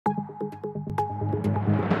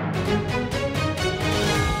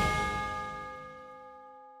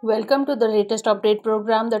Welcome to the latest update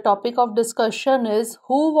program. The topic of discussion is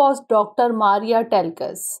who was Dr. Mária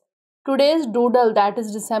Telkes. Today's Doodle, that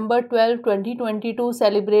is December 12, 2022,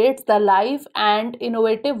 celebrates the life and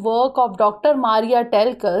innovative work of Dr. Mária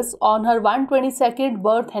Telkes on her 122nd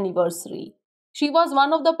birth anniversary. She was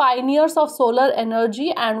one of the pioneers of solar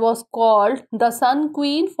energy and was called the Sun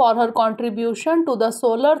Queen for her contribution to the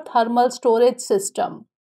solar thermal storage system.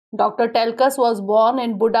 Dr. Telkes was born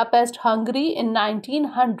in Budapest, Hungary in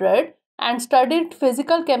 1900 and studied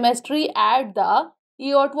physical chemistry at the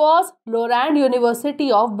Eötvös Loránd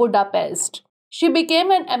University of Budapest. She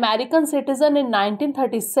became an American citizen in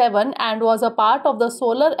 1937 and was a part of the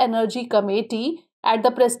Solar Energy Committee at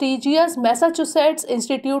the prestigious Massachusetts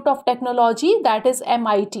Institute of Technology, that is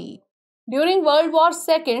MIT. During World War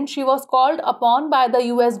II, she was called upon by the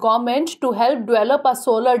US government to help develop a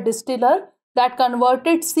solar distiller that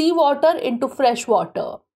converted seawater into fresh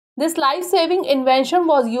water. This life-saving invention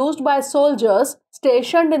was used by soldiers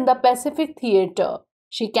stationed in the Pacific Theater.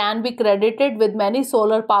 She can be credited with many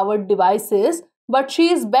solar-powered devices, but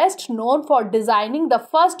she is best known for designing the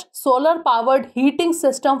first solar-powered heating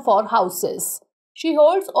system for houses. She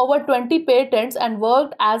holds over 20 patents and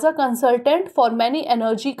worked as a consultant for many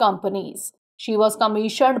energy companies. She was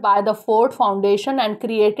commissioned by the Ford Foundation and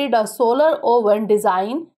created a solar oven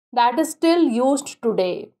design that is still used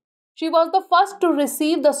today. She was the first to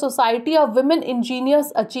receive the Society of Women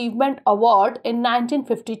Engineers Achievement Award in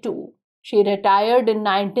 1952. She retired in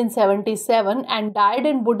 1977 and died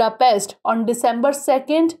in Budapest on December 2,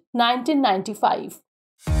 1995.